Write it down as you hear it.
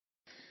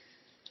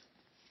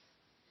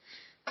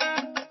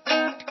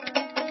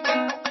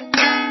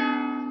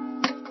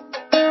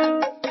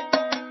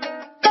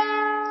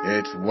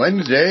It's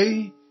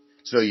Wednesday,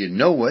 so you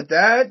know what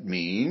that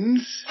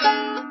means.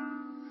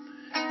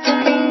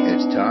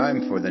 It's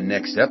time for the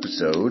next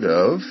episode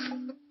of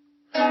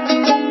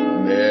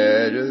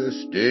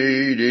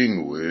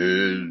Meditating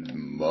with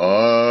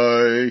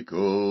Michael.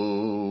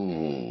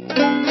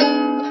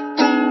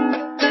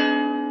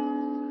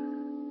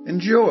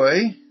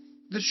 Enjoy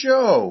the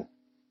show.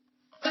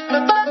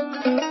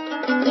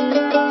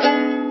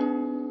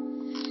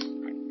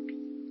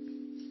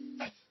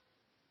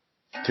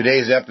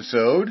 Today's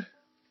episode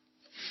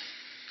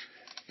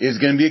is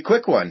going to be a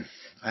quick one.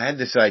 I had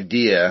this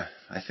idea.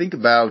 I think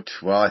about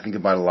a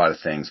lot of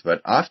things,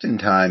 but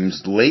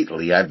oftentimes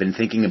lately I've been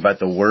thinking about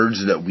the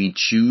words that we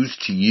choose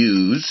to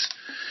use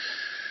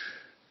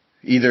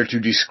either to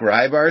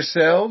describe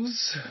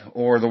ourselves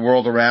or the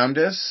world around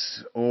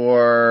us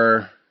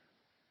or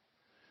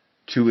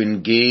to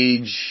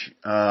engage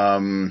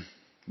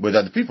with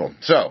other people.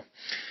 So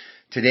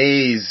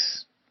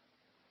today's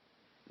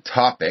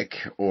topic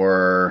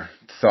or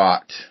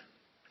thought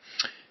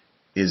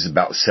is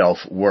about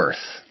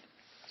self-worth.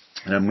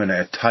 And I'm going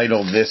to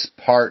title this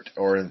part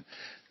or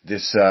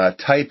this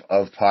type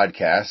of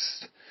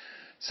podcast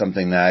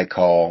something that I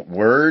call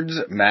Words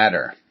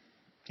Matter.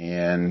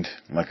 And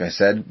like I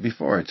said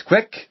before, it's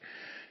quick,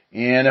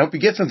 and I hope you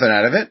get something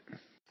out of it.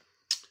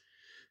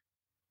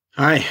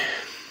 Hi.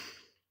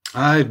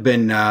 I've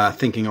been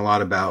thinking a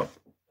lot about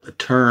the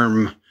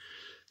term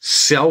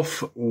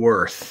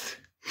self-worth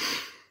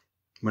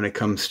when it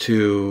comes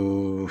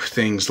to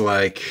things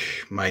like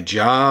my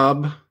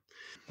job,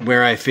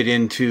 where I fit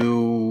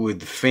into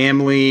with the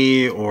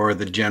family or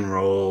the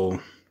general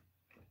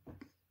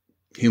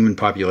human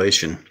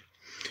population.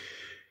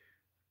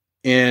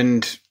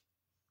 And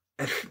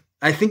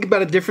I think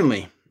about it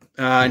differently.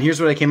 And here's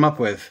what I came up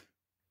with.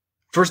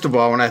 First of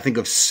all, when I think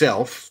of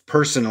self,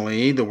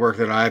 personally, the work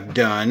that I've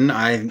done,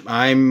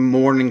 I'm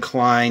more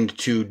inclined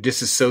to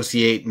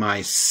disassociate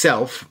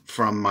myself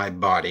from my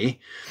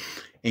body.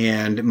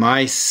 And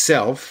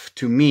myself,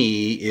 to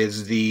me,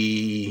 is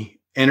the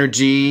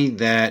energy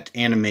that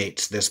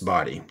animates this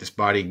body. This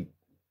body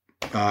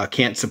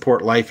can't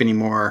support life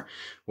anymore.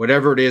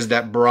 Whatever it is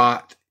that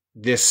brought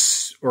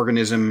this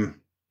organism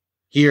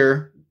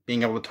here,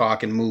 being able to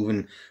talk and move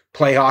and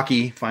play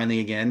hockey finally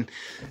again,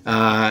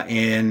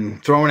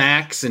 and throw an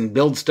axe and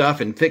build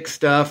stuff and fix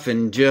stuff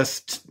and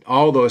just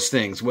all those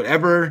things.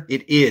 Whatever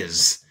it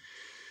is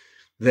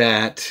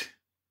that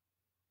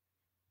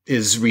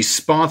is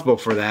responsible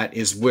for that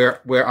is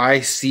where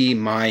I see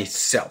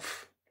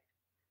myself.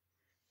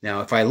 Now,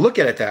 if I look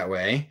at it that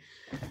way,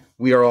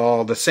 we are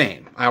all the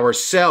same.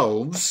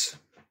 Ourselves,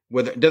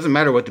 whether it doesn't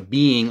matter what the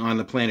being on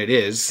the planet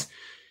is,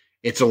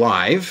 it's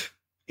alive,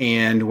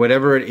 and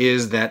whatever it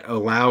is that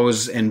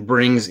allows and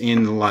brings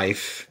in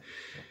life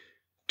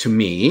to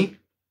me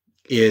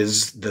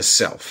is the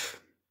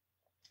self.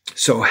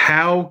 So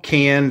how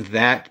can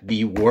that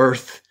be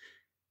worth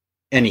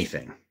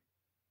anything?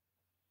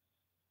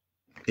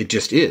 It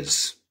just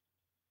is.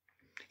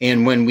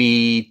 And when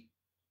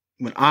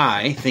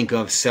I think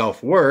of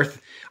self-worth,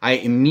 I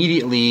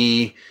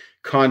immediately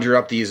conjure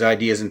up these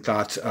ideas and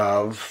thoughts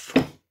of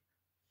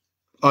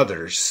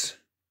others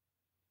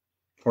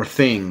or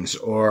things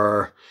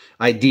or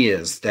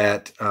ideas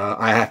that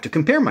I have to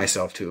compare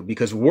myself to,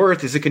 because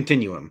worth is a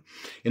continuum.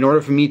 In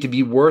order for me to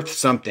be worth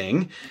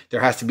something,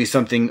 there has to be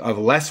something of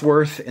less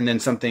worth and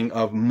then something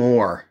of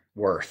more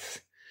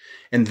worth.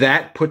 And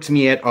that puts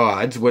me at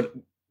odds with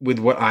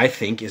what I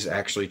think is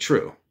actually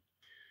true.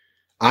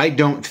 I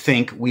don't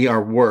think we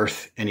are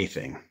worth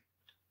anything.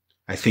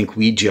 I think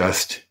we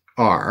just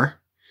are.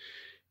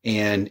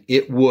 And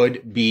it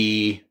would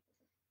be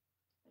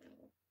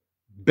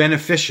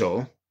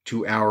beneficial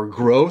to our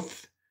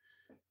growth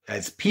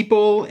as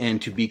people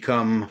and to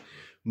become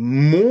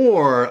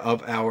more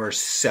of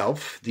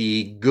ourself,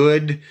 the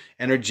good,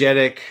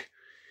 energetic,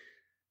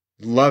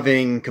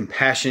 loving,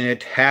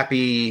 compassionate,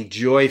 happy,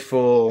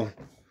 joyful,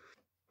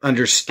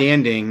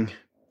 understanding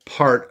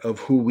part of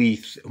who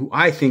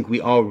I think we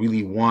all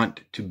really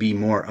want to be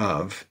more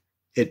of.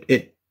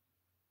 It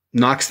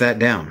knocks that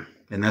down.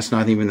 And that's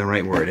not even the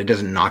right word. It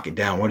doesn't knock it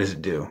down. What does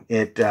it do?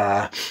 It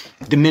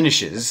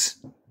diminishes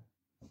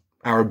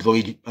our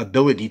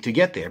ability to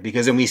get there,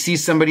 because then we see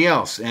somebody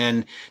else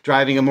and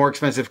driving a more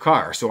expensive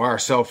car. So our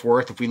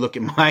self-worth, if we look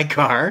at my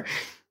car,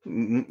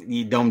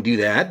 you don't do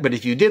that. But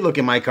if you did look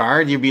at my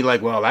car, you'd be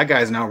like, well, that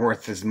guy's not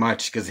worth as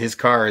much because his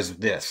car is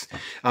this.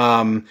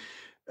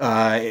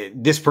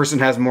 This person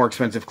has more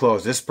expensive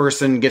clothes. This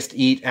person gets to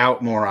eat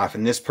out more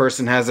often. This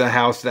person has a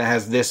house that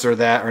has this or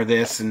that or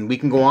this. And we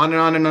can go on and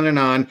on and on and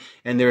on.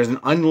 And there's an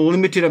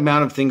unlimited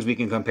amount of things we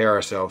can compare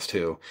ourselves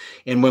to.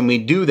 And when we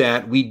do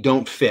that, we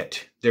don't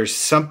fit. There's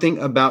something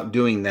about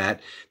doing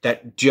that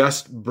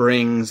just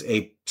brings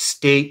a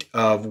state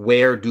of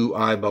where do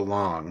I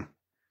belong?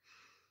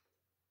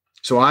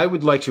 So I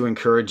would like to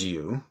encourage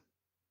you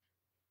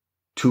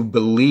to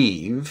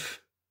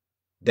believe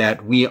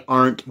that we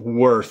aren't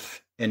worth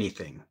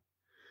anything.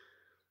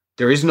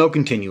 There is no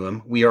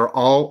continuum. We are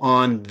all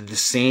on the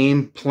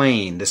same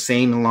plane, the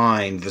same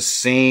line, the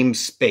same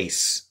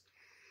space.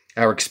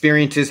 Our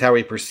experiences, how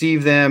we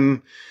perceive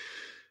them,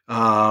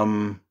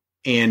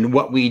 and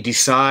what we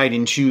decide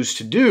and choose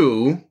to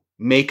do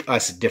make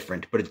us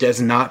different, but it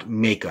does not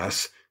make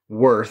us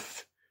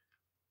worth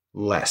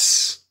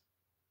less.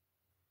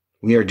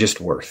 We are just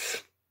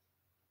worth.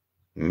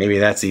 Maybe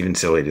that's even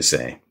silly to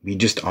say. We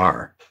just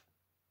are.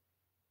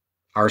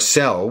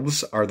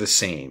 Ourselves are the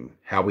same.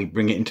 How we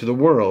bring it into the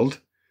world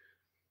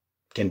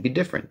can be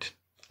different.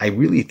 I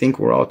really think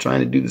we're all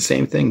trying to do the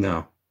same thing,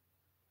 though.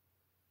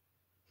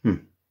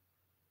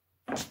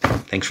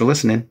 Thanks for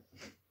listening.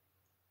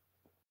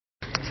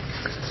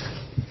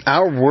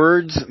 Our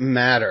words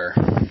matter.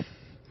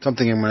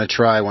 Something I'm going to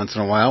try once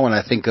in a while when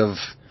I think of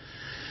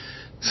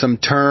some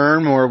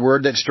term or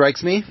word that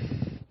strikes me.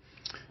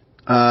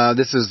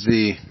 This is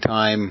the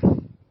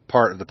time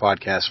part of the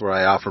podcast where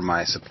I offer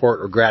my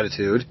support or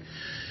gratitude.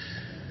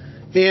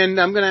 And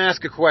I'm going to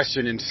ask a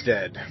question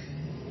instead.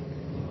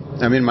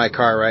 I'm in my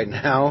car right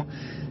now.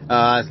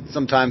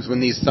 Sometimes when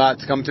these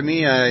thoughts come to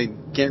me, I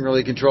can't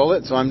really control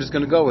it, so I'm just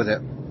going to go with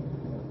it.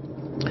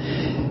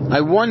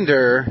 I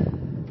wonder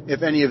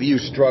if any of you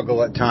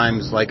struggle at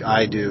times like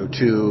I do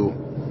to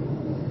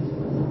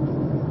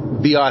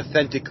be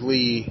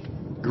authentically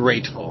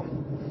grateful.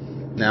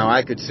 Now,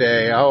 I could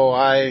say,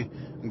 I'm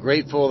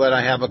grateful that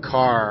I have a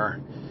car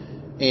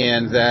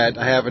and that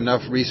I have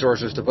enough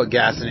resources to put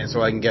gas in it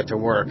so I can get to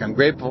work. I'm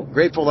grateful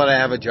that I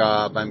have a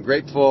job. I'm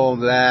grateful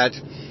that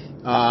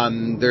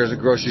there's a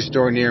grocery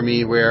store near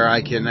me where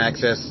I can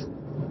access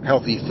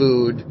healthy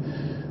food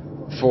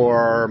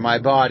for my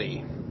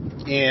body.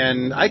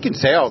 And I can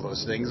say all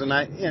those things, and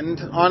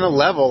on a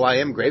level, I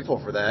am grateful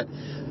for that.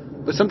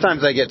 But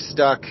sometimes I get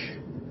stuck,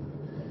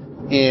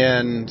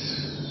 and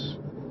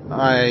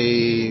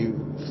I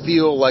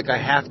feel like I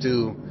have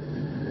to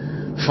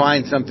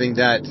find something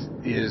that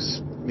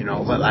is,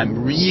 that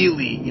I'm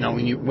really,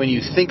 when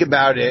you think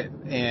about it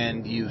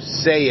and you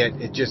say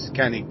it, it just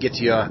kind of gets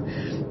you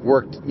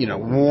worked,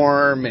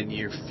 warm, and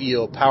you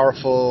feel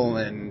powerful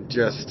and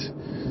just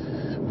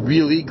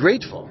really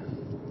grateful.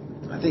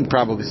 I think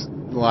probably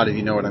a lot of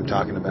you know what I'm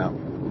talking about.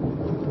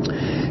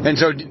 And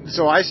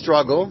so I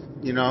struggle,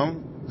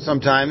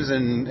 sometimes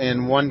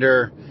and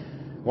wonder,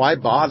 why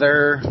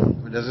bother?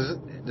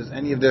 Does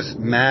any of this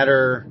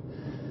matter?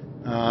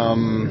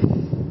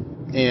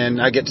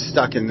 And I get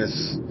stuck in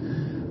this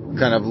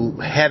kind of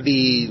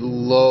heavy,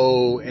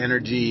 low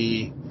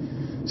energy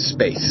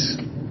space.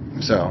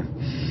 So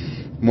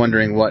I'm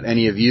wondering what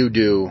any of you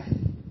do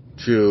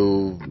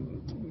to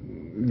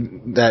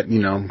that,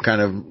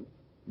 kind of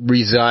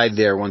reside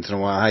there once in a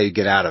while, how you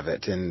get out of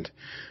it, and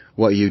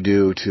what you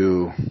do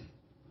to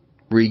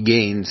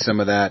regain some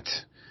of that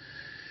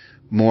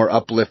more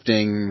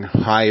uplifting,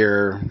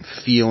 higher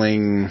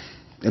feeling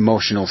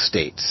emotional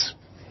states.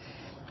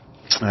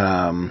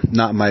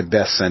 Not my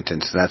best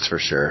sentence, that's for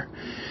sure.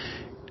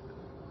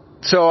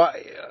 So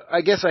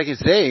I guess I could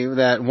say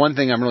that one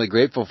thing I'm really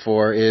grateful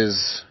for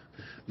is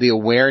the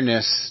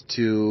awareness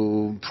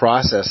to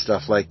process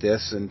stuff like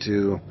this and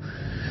to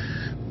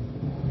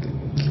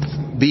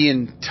be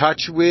in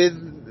touch with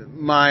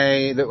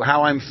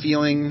how I'm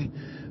feeling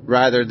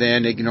rather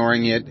than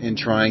ignoring it and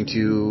trying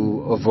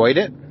to avoid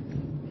it.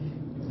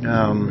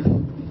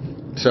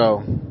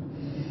 So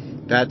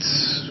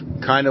that's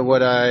kind of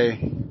what I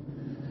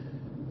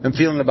am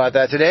feeling about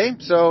that today.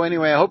 So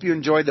anyway, I hope you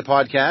enjoyed the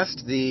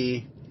podcast.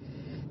 The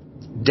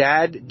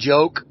dad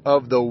joke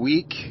of the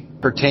week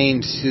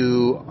pertains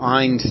to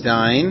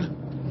Einstein.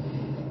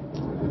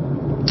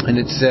 And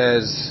it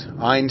says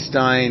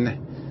Einstein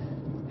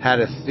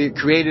had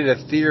created a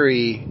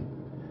theory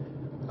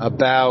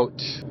about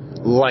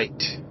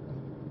light.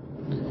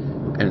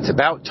 And it's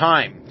about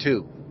time,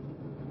 too.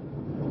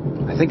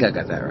 I think I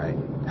got that right.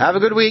 Have a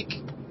good week.